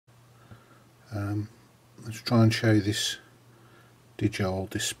Let's try and show you this Digole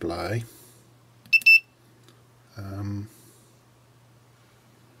display.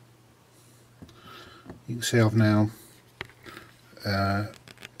 You can see I've now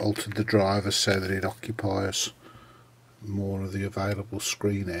altered the driver so that it occupies more of the available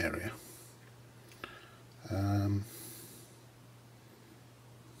screen area.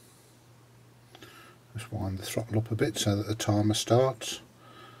 Just wind the throttle up a bit so that the timer starts,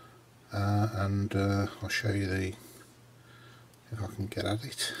 and I'll show you the, if I can get at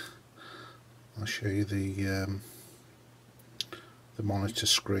it, I'll show you the monitor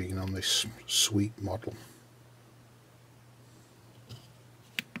screen on this Suite model.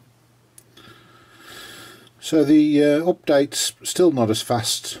 So the update's still not as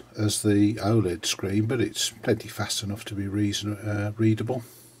fast as the OLED screen, but it's plenty fast enough to be readable.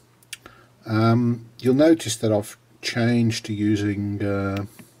 You'll notice that I've changed to using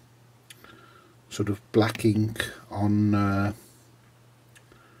sort of black ink on a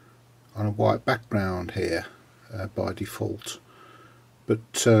white background here by default,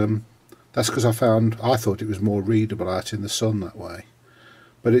 but that's because I thought it was more readable out in the sun that way.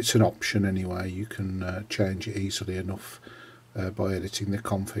 But it's an option anyway. You can change it easily enough by editing the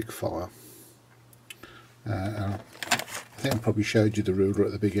config file. I think I probably showed you the ruler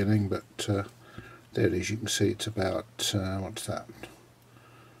at the beginning, but there it is. You can see it's about what's that?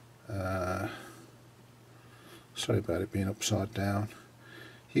 Sorry about it being upside down.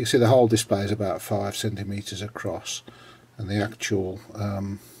 You can see the whole display is about 5 centimeters across, and the actual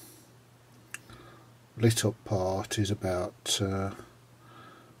lit up part is about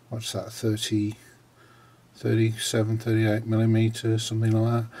what's that, 37, 38 millimeters, something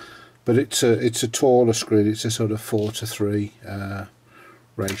like that. But it's a taller screen. It's a sort of 4:3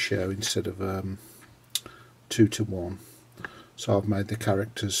 ratio instead of 2:1. So I've made the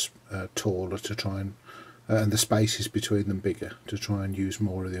characters taller to try and the spaces between them bigger to try and use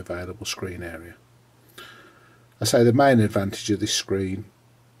more of the available screen area. I say the main advantage of this screen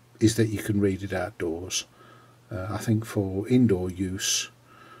is that you can read it outdoors. I think for indoor use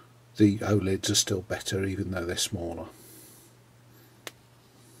the OLEDs are still better, even though they're smaller.